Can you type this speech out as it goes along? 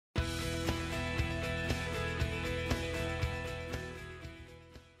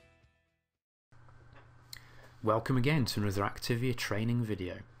Welcome again to another Activia training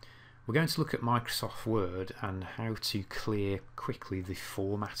video. We're going to look at Microsoft Word and how to clear quickly the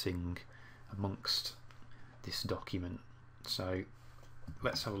formatting amongst this document. So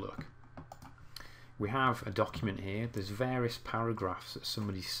let's have a look. We have a document here. There's various paragraphs that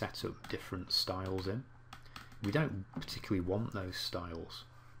somebody set up different styles in. We don't particularly want those styles.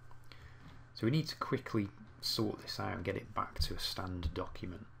 So we need to quickly sort this out and get it back to a standard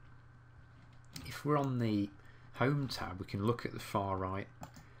document. If we're on the Home tab, we can look at the far right,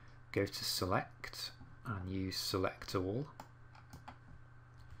 go to Select and use Select All.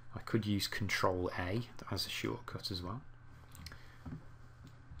 I could use Control A as a shortcut as well.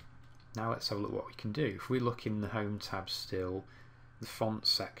 Now let's have a look what we can do. If we look in the Home tab still, the font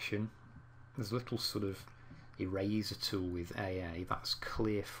section, there's a little sort of eraser tool with AA, that's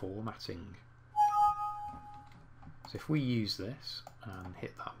clear formatting. So if we use this and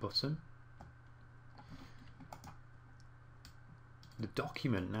hit that button, the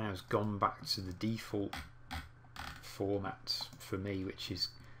document now has gone back to the default format for me, which is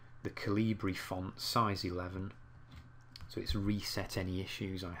the Calibri font size 11. So it's reset any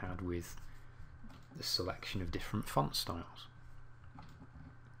issues I had with the selection of different font styles.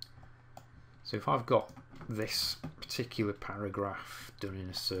 So if I've got this particular paragraph done in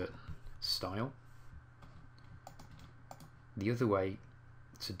a certain style, the other way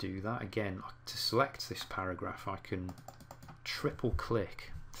to do that, again, to select this paragraph, I can triple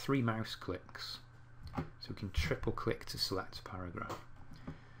click, 3 mouse clicks, so we can triple click to select a paragraph.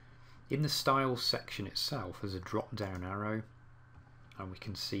 In the styles section itself there's a drop down arrow and we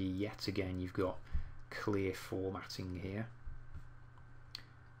can see yet again you've got clear formatting here.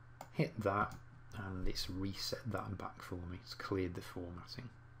 Hit that and it's reset that back for me, it's cleared the formatting.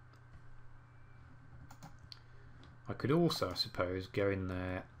 I could also, I suppose, go in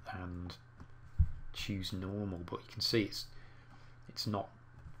there and choose normal, but you can see it's not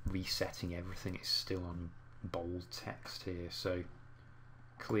resetting everything, it's still on bold text here, so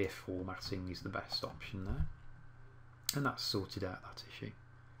clear formatting is the best option there, and that's sorted out that issue.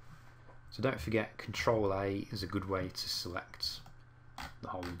 So don't forget, Control A is a good way to select the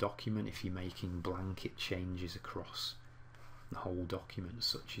whole document if you're making blanket changes across the whole document,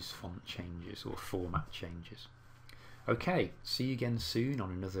 such as font changes or format changes. Okay, see you again soon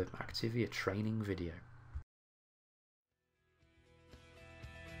on another Activia training video.